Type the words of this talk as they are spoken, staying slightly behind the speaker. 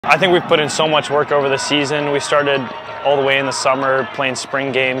I think we've put in so much work over the season. We started all the way in the summer playing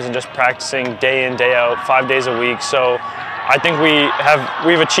spring games and just practicing day in, day out, 5 days a week. So I think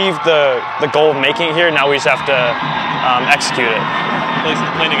we've achieved the goal of making it here. Now we just have to execute it.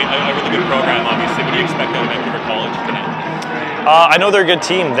 Playing a really good program, obviously. What do you expect out of Vancouver College tonight? I know they're a good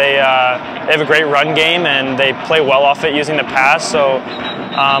team. They have a great run game and they play well off it using the pass. So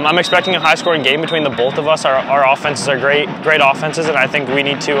I'm expecting a high-scoring game between the both of us. Our offenses are great offenses, and I think we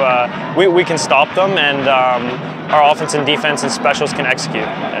need to we can stop them, and our offense and defense and specials can execute.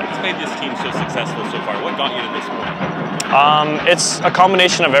 What's made this team so successful so far? What got you to this point? It's a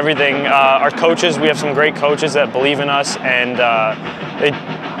combination of everything. Our coaches, we have some great coaches that believe in us, and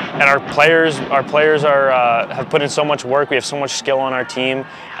our players have put in so much work. We have so much skill on our team,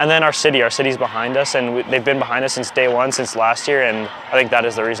 and then our city's behind us, and they've been behind us since day one, since last year, and I think that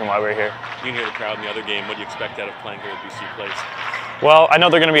is the reason why we're here. You can hear the crowd in the other game. What do you expect out of playing here at BC Place? Well, I know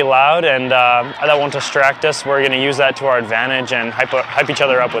they're going to be loud, and that won't distract us. We're going to use that to our advantage and hype each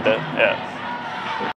other up with it. Yeah.